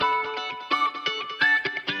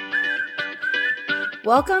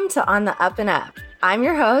Welcome to On the Up and Up. I'm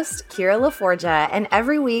your host, Kira LaForgia, and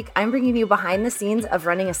every week I'm bringing you behind the scenes of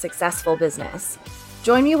running a successful business.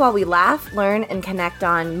 Join me while we laugh, learn, and connect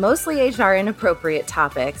on mostly HR inappropriate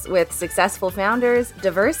topics with successful founders,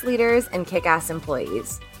 diverse leaders, and kick-ass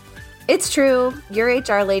employees. It's true, your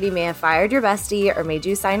HR lady may have fired your bestie or made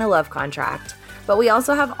you sign a love contract, but we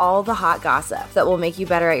also have all the hot gossip that will make you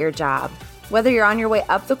better at your job. Whether you're on your way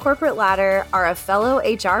up the corporate ladder, are a fellow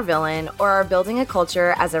HR villain, or are building a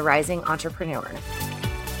culture as a rising entrepreneur.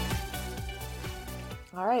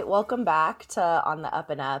 All right, welcome back to On the Up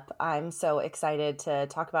and Up. I'm so excited to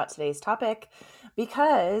talk about today's topic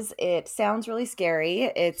because it sounds really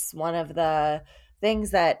scary. It's one of the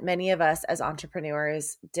things that many of us as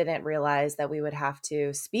entrepreneurs didn't realize that we would have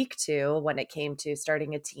to speak to when it came to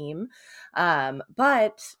starting a team.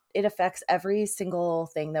 But it affects every single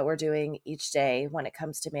thing that we're doing each day when it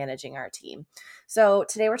comes to managing our team. So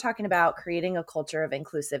today we're talking about creating a culture of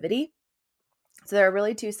inclusivity. So there are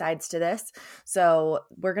really two sides to this. So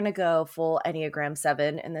we're going to go full Enneagram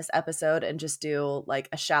 7 in this episode and just do like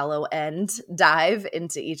a shallow end dive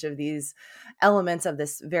into each of these elements of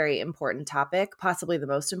this very important topic, possibly the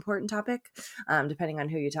most important topic, depending on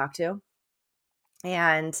who you talk to.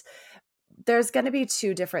 And there's going to be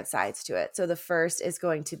two different sides to it. So the first is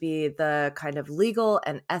going to be the kind of legal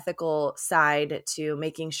and ethical side to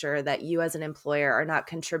making sure that you as an employer are not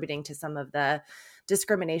contributing to some of the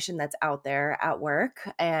discrimination that's out there at work,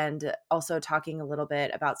 and also talking a little bit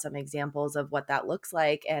about some examples of what that looks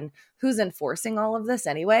like and who's enforcing all of this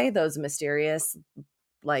anyway, those mysterious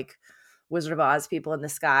like Wizard of Oz people in the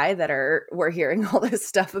sky that we're hearing all this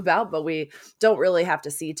stuff about, but we don't really have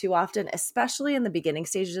to see too often, especially in the beginning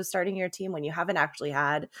stages of starting your team when you haven't actually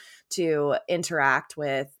had to interact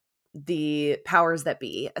with the powers that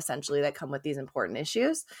be, essentially, that come with these important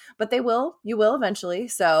issues. But you will eventually.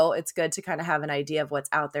 So it's good to kind of have an idea of what's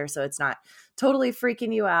out there so it's not totally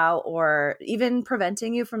freaking you out or even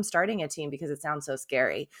preventing you from starting a team because it sounds so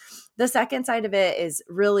scary. The second side of it is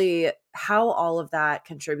really how all of that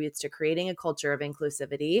contributes to creating a culture of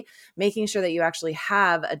inclusivity, making sure that you actually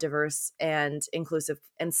have a diverse and inclusive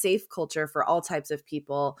and safe culture for all types of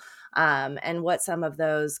people, and what some of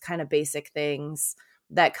those kind of basic things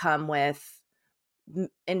that come with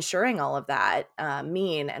ensuring all of that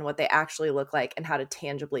mean and what they actually look like and how to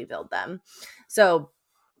tangibly build them. So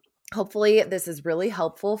hopefully this is really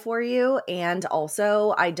helpful for you. And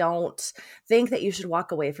also, I don't think that you should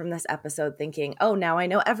walk away from this episode thinking, oh, now I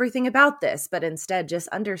know everything about this, but instead just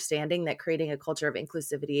understanding that creating a culture of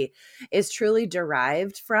inclusivity is truly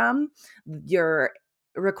derived from your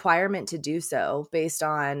requirement to do so based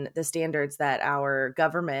on the standards that our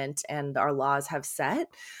government and our laws have set,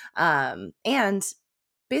 and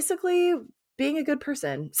basically being a good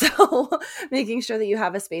person. So making sure that you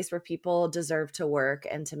have a space where people deserve to work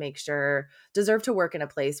and deserve to work in a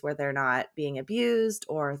place where they're not being abused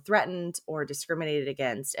or threatened or discriminated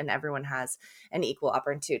against, and everyone has an equal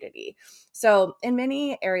opportunity. So in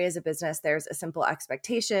many areas of business, there's a simple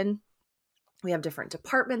expectation. We have different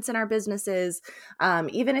departments in our businesses,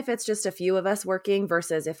 even if it's just a few of us working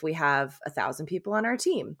versus if we have 1,000 people on our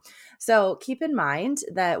team. So keep in mind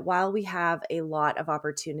that while we have a lot of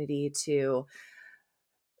opportunity to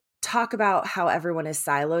talk about how everyone is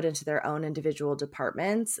siloed into their own individual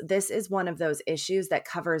departments, this is one of those issues that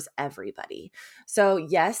covers everybody. So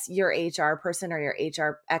yes, your HR person or your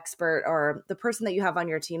HR expert or the person that you have on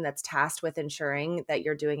your team that's tasked with ensuring that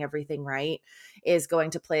you're doing everything right is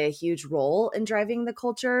going to play a huge role in driving the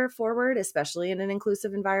culture forward, especially in an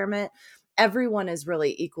inclusive environment. Everyone is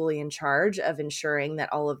really equally in charge of ensuring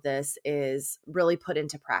that all of this is really put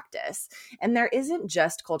into practice. And there isn't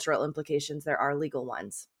just cultural implications, there are legal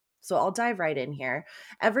ones. So I'll dive right in here.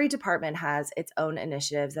 Every department has its own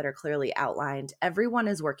initiatives that are clearly outlined. Everyone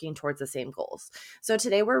is working towards the same goals. So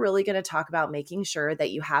today we're really going to talk about making sure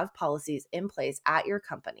that you have policies in place at your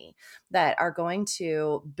company that are going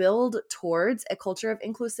to build towards a culture of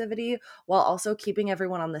inclusivity while also keeping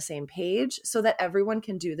everyone on the same page so that everyone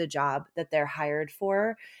can do the job that they're hired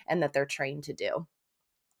for and that they're trained to do.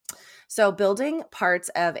 So building parts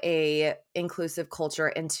of a inclusive culture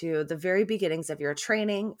into the very beginnings of your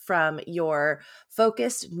training, from your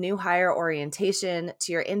focused new hire orientation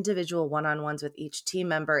to your individual one-on-ones with each team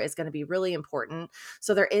member, is going to be really important.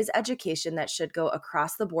 So there is education that should go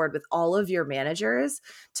across the board with all of your managers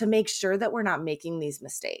to make sure that we're not making these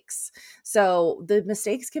mistakes. So the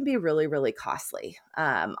mistakes can be really, really costly.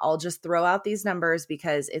 I'll just throw out these numbers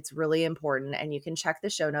because it's really important, and you can check the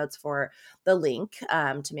show notes for the link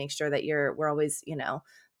to make sure that we're always,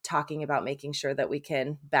 talking about making sure that we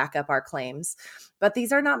can back up our claims. but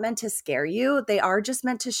these are not meant to scare you. They are just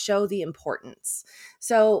meant to show the importance.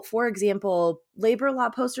 So, for example, labor law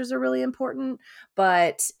posters are really important,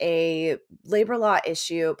 but a labor law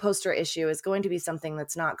poster issue is going to be something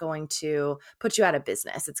that's not going to put you out of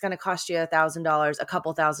business. It's going to cost you $1,000, a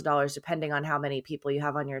couple $1,000, depending on how many people you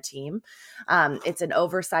have on your team. It's an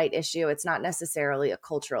oversight issue. It's not necessarily a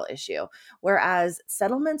cultural issue. Whereas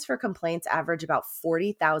settlements for complaints average about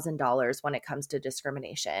 $40,000 when it comes to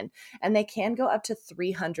discrimination, and they can go up to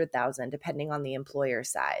 $300,000 depending on the employer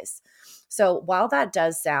size. So while that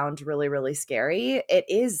does sound really, really scary, it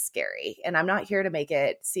is scary. And I'm not here to make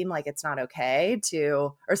it seem like it's not okay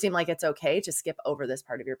or seem like it's okay to skip over this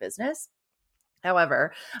part of your business.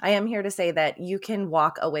 However, I am here to say that you can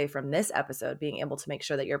walk away from this episode being able to make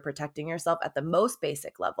sure that you're protecting yourself at the most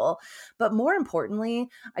basic level. But more importantly,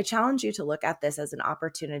 I challenge you to look at this as an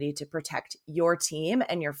opportunity to protect your team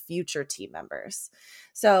and your future team members.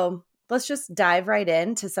 So let's just dive right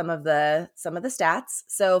into some of the stats.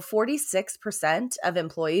 So 46% of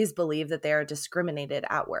employees believe that they are discriminated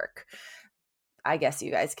at work. I guess you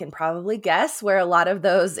guys can probably guess where a lot of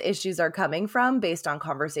those issues are coming from based on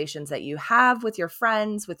conversations that you have with your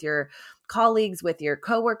friends, with your colleagues, with your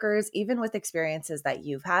coworkers, even with experiences that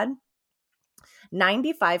you've had.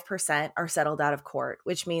 95% are settled out of court,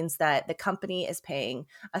 which means that the company is paying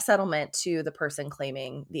a settlement to the person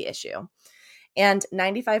claiming the issue. And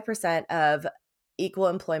 95% of Equal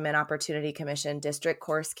Employment Opportunity Commission district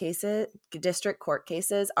court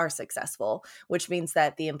cases are successful, which means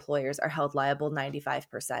that the employers are held liable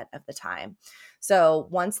 95% of the time. So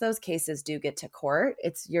once those cases do get to court,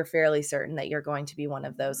 you're fairly certain that you're going to be one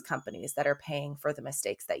of those companies that are paying for the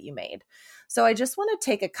mistakes that you made. So I just want to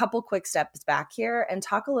take a couple quick steps back here and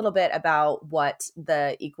talk a little bit about what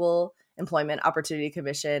the Equal Employment Opportunity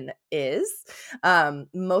Commission is,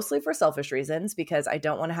 mostly for selfish reasons, because I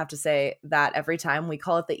don't want to have to say that every time. We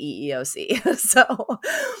call it the EEOC. So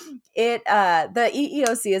the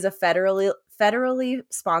EEOC is a federally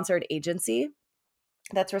sponsored agency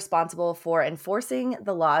that's responsible for enforcing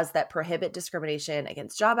the laws that prohibit discrimination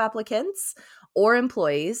against job applicants or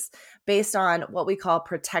employees based on what we call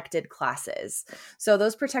protected classes. So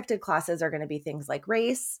those protected classes are going to be things like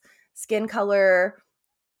race, skin color,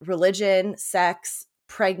 religion, sex,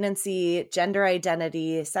 pregnancy, gender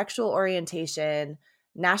identity, sexual orientation,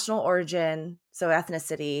 national origin, so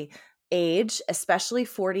ethnicity, age, especially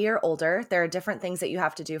 40 or older. There are different things that you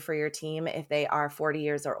have to do for your team if they are 40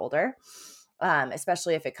 years or older,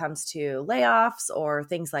 especially if it comes to layoffs or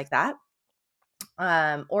things like that.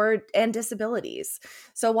 And disabilities.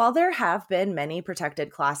 So while there have been many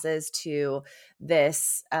protected classes to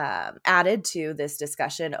this, added to this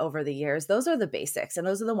discussion over the years, those are the basics, and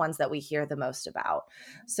those are the ones that we hear the most about.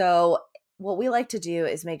 So what we like to do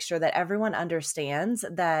is make sure that everyone understands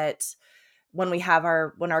that when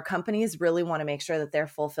our companies really want to make sure that they're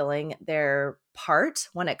fulfilling their part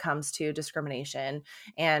when it comes to discrimination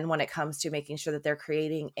and when it comes to making sure that they're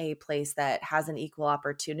creating a place that has an equal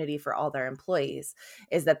opportunity for all their employees,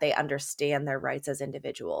 is that they understand their rights as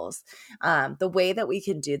individuals. The way that we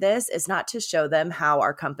can do this is not to show them how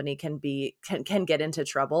our company can get into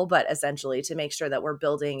trouble, but essentially to make sure that we're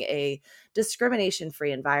building a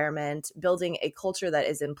discrimination-free environment, building a culture that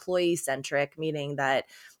is employee-centric, meaning that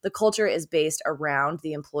the culture is based around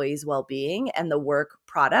the employee's well-being, and the work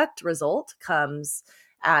product comes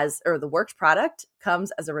as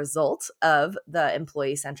a result of the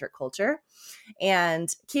employee-centric culture.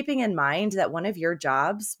 And keeping in mind that one of your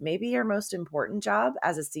jobs, maybe your most important job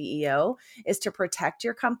as a CEO, is to protect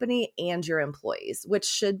your company and your employees, which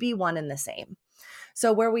should be one and the same.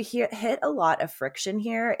 So where we hit a lot of friction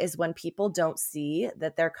here is when people don't see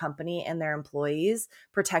that their company and their employees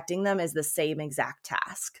protecting them is the same exact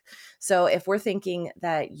task. So if we're thinking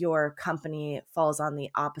that your company falls on the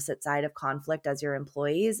opposite side of conflict as your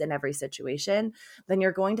employees in every situation, then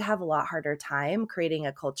you're going to have a lot harder time creating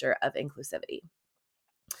a culture of inclusivity.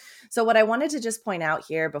 So what I wanted to just point out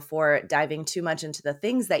here before diving too much into the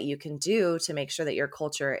things that you can do to make sure that your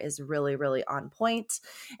culture is really, really on point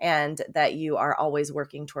and that you are always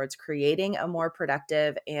working towards creating a more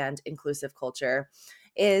productive and inclusive culture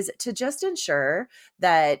is to just ensure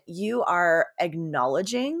that you are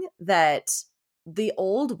acknowledging that the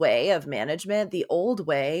old way of management, the old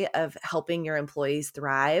way of helping your employees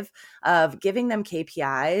thrive, of giving them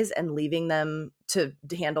KPIs and leaving them to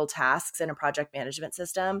handle tasks in a project management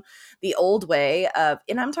system, the old way of,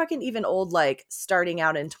 and I'm talking even old, like starting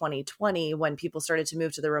out in 2020 when people started to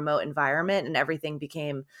move to the remote environment and everything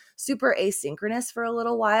became super asynchronous for a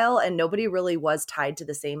little while and nobody really was tied to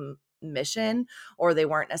the same mission, or they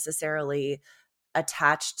weren't necessarily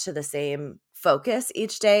attached to the same focus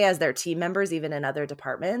each day as their team members, even in other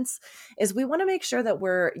departments, is we want to make sure that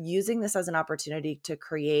we're using this as an opportunity to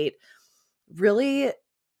create really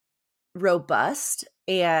robust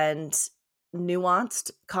and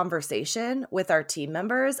nuanced conversation with our team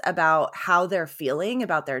members about how they're feeling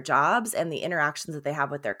about their jobs and the interactions that they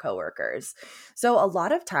have with their coworkers. So a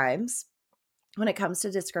lot of times when it comes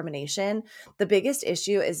to discrimination, the biggest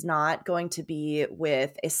issue is not going to be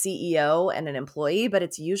with a CEO and an employee, but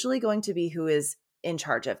it's usually going to be who is in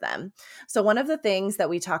charge of them. So one of the things that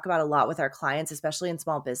we talk about a lot with our clients, especially in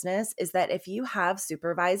small business, is that if you have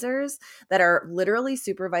supervisors that are literally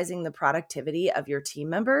supervising the productivity of your team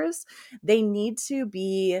members, they need to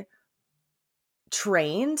be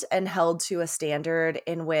trained and held to a standard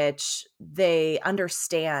in which they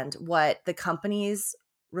understand what the company's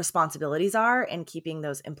responsibilities are in keeping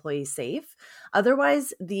those employees safe.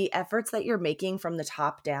 Otherwise, the efforts that you're making from the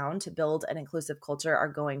top down to build an inclusive culture are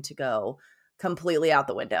going to go completely out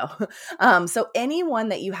the window. So anyone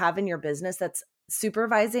that you have in your business that's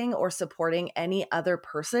supervising or supporting any other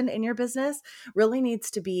person in your business really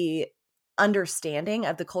needs to be understanding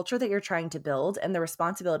of the culture that you're trying to build and the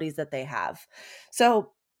responsibilities that they have.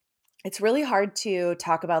 So it's really hard to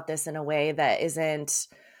talk about this in a way that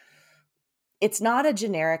it's not a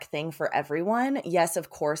generic thing for everyone. Yes,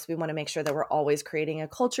 of course, we want to make sure that we're always creating a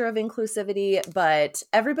culture of inclusivity, but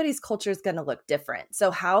everybody's culture is going to look different.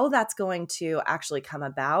 So how that's going to actually come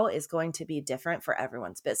about is going to be different for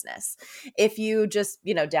everyone's business. If you just,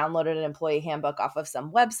 downloaded an employee handbook off of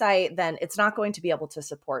some website, then it's not going to be able to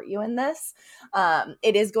support you in this.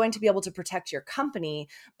 It is going to be able to protect your company,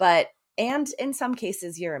 and in some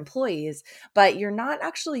cases your employees, but you're not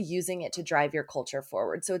actually using it to drive your culture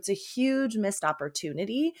forward. So it's a huge missed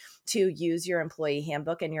opportunity to use your employee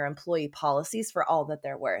handbook and your employee policies for all that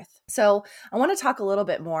they're worth. So I want to talk a little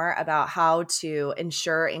bit more about how to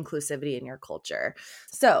ensure inclusivity in your culture.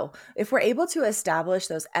 So if we're able to establish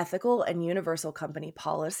those ethical and universal company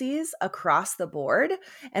policies across the board,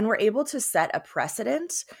 and we're able to set a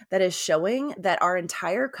precedent that is showing that our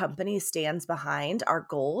entire company stands behind our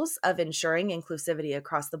goals of ensuring inclusivity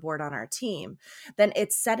across the board on our team, then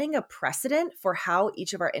it's setting a precedent for how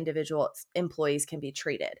each of our individual employees can be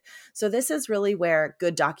treated. So this is really where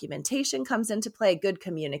good documentation comes into play, good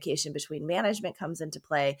communication between management comes into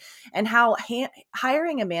play, and how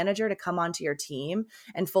hiring a manager to come onto your team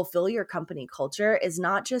and fulfill your company culture is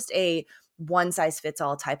not just a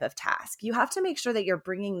one-size-fits-all type of task. You have to make sure that you're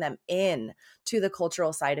bringing them in to the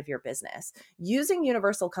cultural side of your business. Using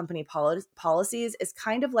universal company policies is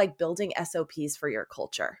kind of like building SOPs for your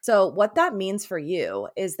culture. So what that means for you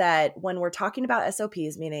is that when we're talking about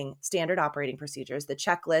SOPs, meaning standard operating procedures, the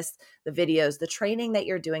checklists, the videos, the training that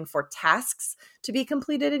you're doing for tasks to be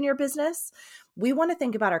completed in your business, we want to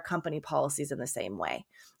think about our company policies in the same way.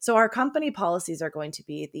 So our company policies are going to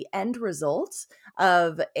be the end result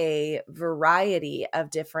of a variety of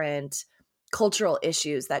different cultural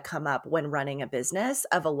issues that come up when running a business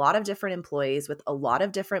of a lot of different employees with a lot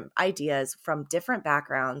of different ideas from different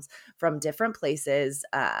backgrounds, from different places,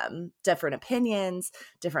 different opinions,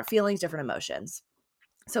 different feelings, different emotions.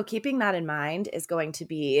 So keeping that in mind is going to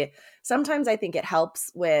be, sometimes I think it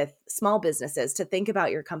helps with small businesses to think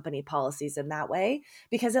about your company policies in that way,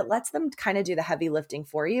 because it lets them kind of do the heavy lifting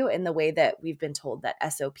for you in the way that we've been told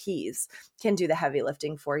that SOPs can do the heavy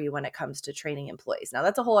lifting for you when it comes to training employees. Now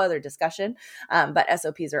that's a whole other discussion, but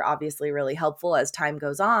SOPs are obviously really helpful as time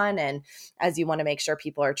goes on and as you want to make sure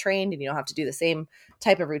people are trained and you don't have to do the same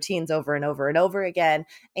type of routines over and over and over again.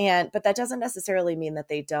 But that doesn't necessarily mean that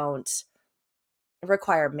they don't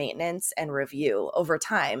require maintenance and review over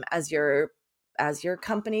time as your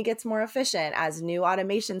company gets more efficient, as new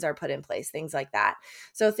automations are put in place, things like that.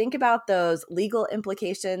 So think about those legal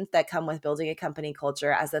implications that come with building a company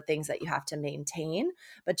culture as the things that you have to maintain.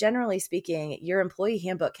 But generally speaking, your employee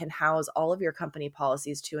handbook can house all of your company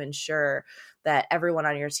policies to ensure that everyone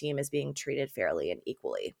on your team is being treated fairly and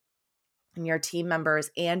equally. And your team members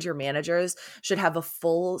and your managers should have a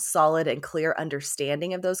full, solid, and clear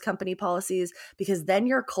understanding of those company policies, because then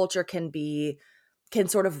your culture can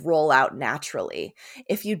sort of roll out naturally.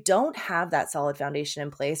 If you don't have that solid foundation in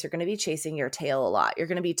place, you're going to be chasing your tail a lot. You're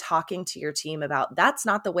going to be talking to your team about, that's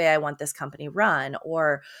not the way I want this company run,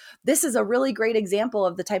 or this is a really great example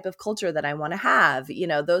of the type of culture that I want to have,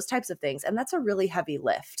 those types of things. And that's a really heavy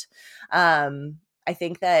lift. I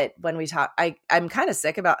think that when we talk, I'm kind of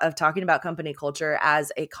sick of talking about company culture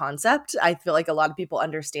as a concept. I feel like a lot of people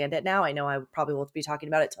understand it now. I know I probably won't be talking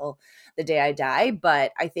about it till the day I die,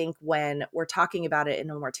 but I think when we're talking about it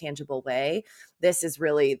in a more tangible way, this is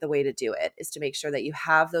really the way to do it, is to make sure that you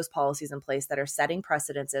have those policies in place that are setting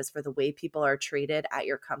precedences for the way people are treated at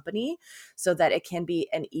your company so that it can be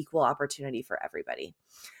an equal opportunity for everybody.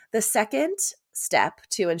 The second step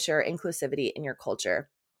to ensure inclusivity in your culture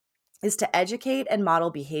is to educate and model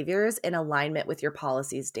behaviors in alignment with your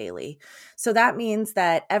policies daily. So that means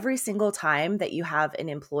that every single time that you have an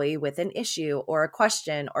employee with an issue or a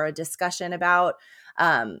question or a discussion about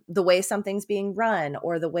the way something's being run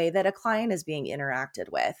or the way that a client is being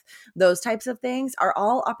interacted with, those types of things are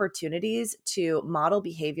all opportunities to model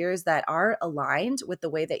behaviors that are aligned with the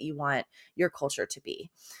way that you want your culture to be.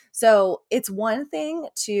 So it's one thing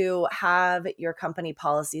to have your company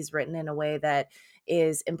policies written in a way that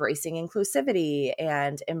is embracing inclusivity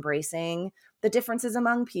and embracing the differences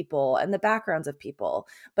among people and the backgrounds of people.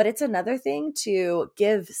 But it's another thing to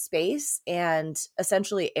give space and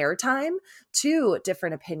essentially airtime to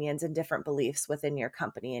different opinions and different beliefs within your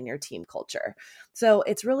company and your team culture. So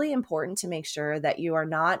it's really important to make sure that you are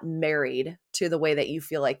not married to the way that you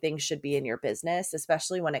feel like things should be in your business,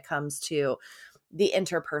 especially when it comes to the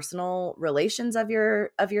interpersonal relations of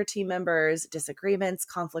your team members, disagreements,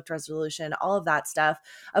 conflict resolution, all of that stuff.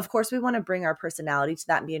 Of course, we want to bring our personality to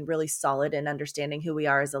that and being really solid in understanding who we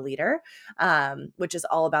are as a leader, which is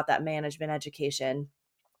all about that management education.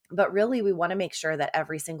 But really, we want to make sure that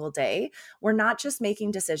every single day, we're not just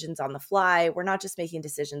making decisions on the fly. We're not just making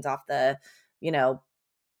decisions off the,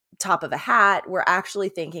 top of a hat. We're actually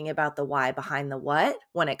thinking about the why behind the what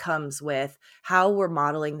when it comes with how we're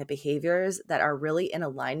modeling the behaviors that are really in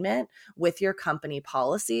alignment with your company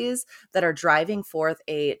policies that are driving forth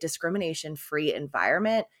a discrimination-free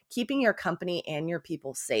environment, keeping your company and your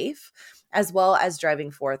people safe, as well as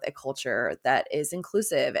driving forth a culture that is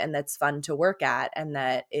inclusive and that's fun to work at and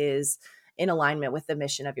that is in alignment with the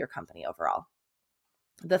mission of your company overall.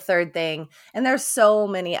 The third thing, and there's so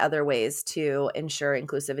many other ways to ensure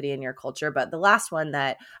inclusivity in your culture, but the last one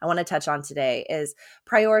that I want to touch on today is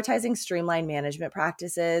prioritizing streamlined management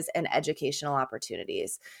practices and educational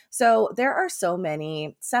opportunities. So there are so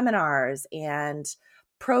many seminars and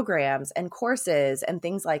programs and courses and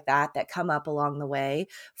things like that that come up along the way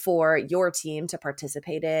for your team to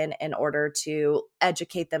participate in order to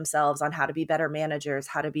educate themselves on how to be better managers,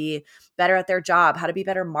 how to be better at their job, how to be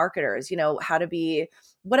better marketers, how to be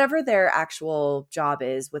whatever their actual job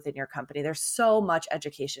is within your company. There's so much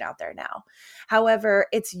education out there now. However,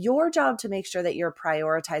 it's your job to make sure that you're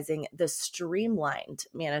prioritizing the streamlined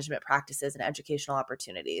management practices and educational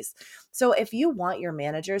opportunities. So if you want your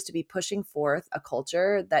managers to be pushing forth a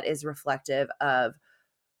culture that is reflective of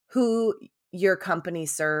who your company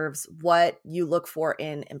serves, what you look for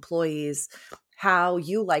in employees, how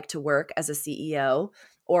you like to work as a CEO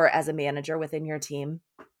or as a manager within your team,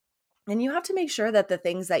 and you have to make sure that the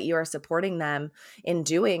things that you are supporting them in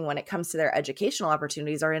doing when it comes to their educational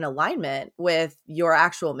opportunities are in alignment with your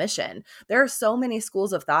actual mission. There are so many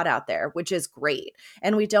schools of thought out there, which is great.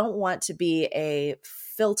 And we don't want to be a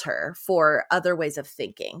filter for other ways of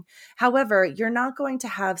thinking. However, you're not going to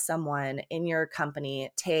have someone in your company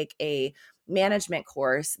take a management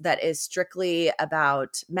course that is strictly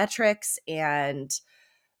about metrics and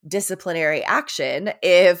disciplinary action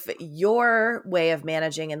if your way of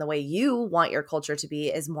managing and the way you want your culture to be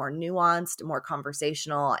is more nuanced, more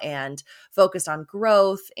conversational, and focused on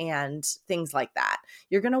growth and things like that.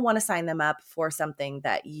 You're going to want to sign them up for something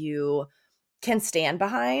that you can stand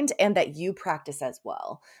behind and that you practice as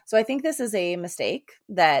well. So I think this is a mistake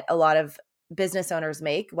that a lot of business owners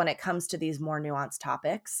make when it comes to these more nuanced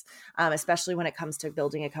topics, especially when it comes to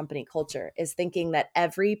building a company culture, is thinking that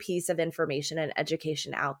every piece of information and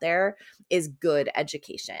education out there is good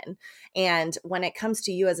education. And when it comes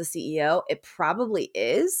to you as a CEO, it probably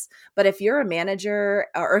is. But if you're a manager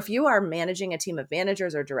or if you are managing a team of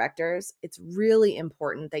managers or directors, it's really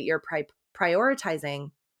important that you're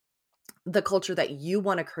prioritizing the culture that you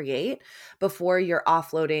want to create before you're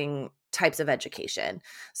offloading types of education.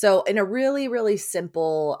 So in a really, really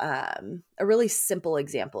simple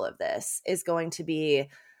example of this is going to be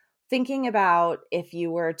thinking about if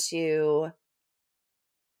you were to,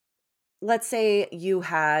 let's say you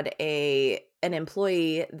had an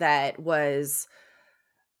employee that was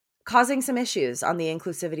causing some issues on the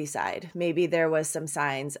inclusivity side. Maybe there was some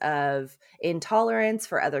signs of intolerance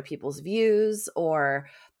for other people's views, or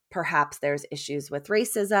perhaps there's issues with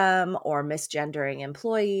racism or misgendering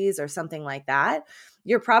employees or something like that.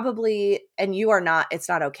 you're probably, and you are not, it's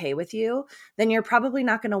not okay with you, then you're probably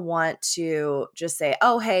not going to want to just say,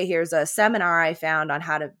 oh, hey, here's a seminar I found on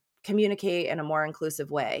how to communicate in a more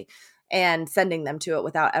inclusive way, and sending them to it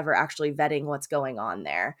without ever actually vetting what's going on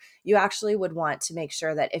there. You actually would want to make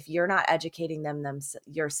sure that if you're not educating them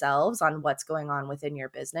yourselves on what's going on within your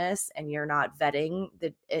business, and you're not vetting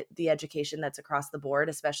the education that's across the board,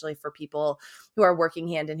 especially for people who are working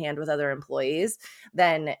hand in hand with other employees,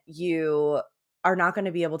 then you are not going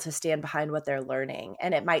to be able to stand behind what they're learning.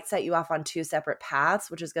 And it might set you off on two separate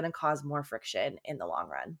paths, which is going to cause more friction in the long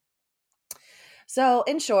run. So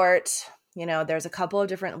in short, there's a couple of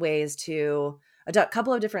different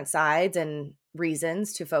sides and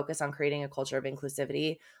reasons to focus on creating a culture of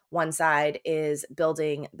inclusivity. One side is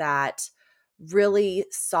building that really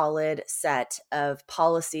solid set of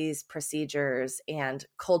policies, procedures, and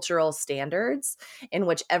cultural standards in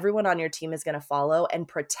which everyone on your team is going to follow, and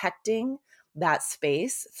protecting that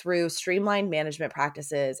space through streamlined management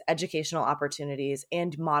practices, educational opportunities,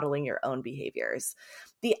 and modeling your own behaviors.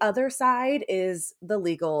 The other side is the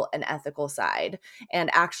legal and ethical side, and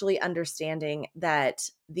actually understanding that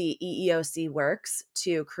the EEOC works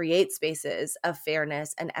to create spaces of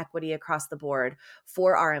fairness and equity across the board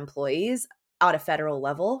for our employees at a federal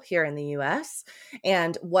level here in the US.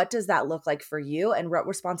 And what does that look like for you? And what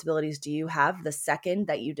responsibilities do you have the second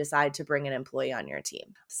that you decide to bring an employee on your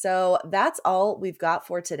team? So that's all we've got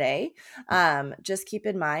for today. Just keep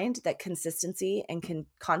in mind that consistency and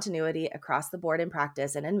continuity across the board in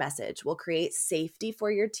practice and in message will create safety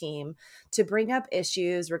for your team to bring up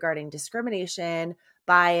issues regarding discrimination,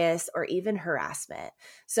 bias, or even harassment.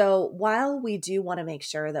 So while we do want to make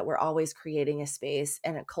sure that we're always creating a space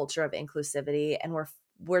and a culture of inclusivity, and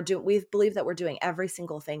we believe that we're doing every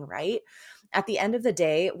single thing right, at the end of the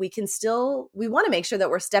day, we want to make sure that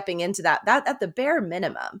we're stepping into that at the bare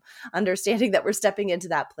minimum, understanding that we're stepping into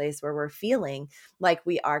that place where we're feeling like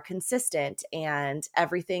we are consistent and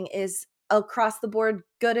everything is across the board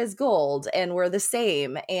good as gold, and we're the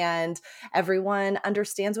same, and everyone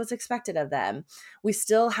understands what's expected of them. We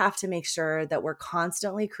still have to make sure that we're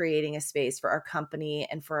constantly creating a space for our company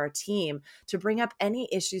and for our team to bring up any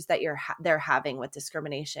issues that they're having with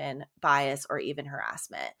discrimination, bias, or even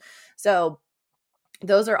harassment. So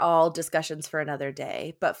those are all discussions for another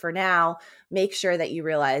day. But for now, make sure that you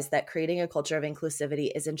realize that creating a culture of inclusivity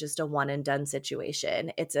isn't just a one and done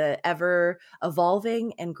situation. It's a ever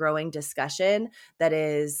evolving and growing discussion that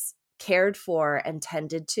is cared for and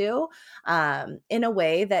tended to in a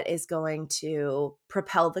way that is going to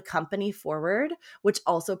propel the company forward, which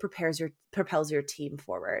also propels your team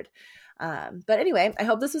forward. But anyway, I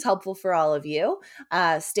hope this was helpful for all of you.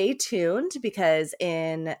 Stay tuned, because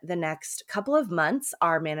in the next couple of months,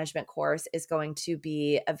 our management course is going to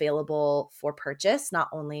be available for purchase, not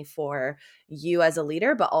only for you as a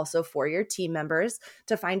leader, but also for your team members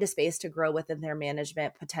to find a space to grow within their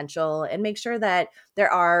management potential and make sure that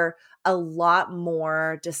there are a lot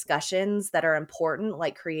more discussions that are important,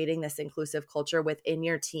 like creating this inclusive culture within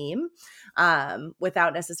your team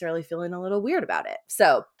without necessarily feeling a little weird about it.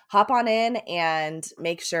 So hop on in and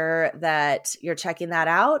make sure that you're checking that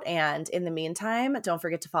out. And in the meantime, don't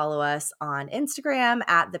forget to follow us on Instagram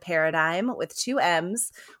at The Paradigm with 2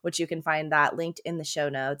 M's, which you can find that linked in the show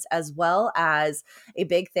notes, as well as a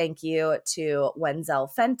big thank you to Wenzel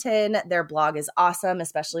Fenton. Their blog is awesome,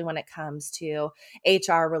 especially when it comes to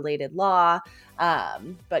HR related law.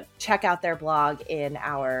 But check out their blog in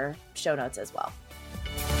our show notes as well.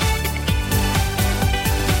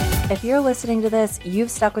 If you're listening to this, you've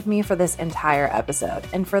stuck with me for this entire episode,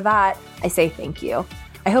 and for that, I say thank you.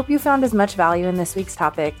 I hope you found as much value in this week's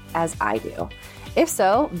topic as I do. If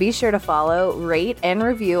so, be sure to follow, rate, and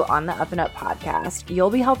review on the Up and Up podcast.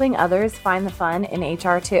 You'll be helping others find the fun in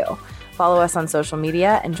HR too. Follow us on social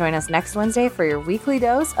media and join us next Wednesday for your weekly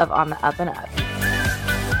dose of On the Up and Up.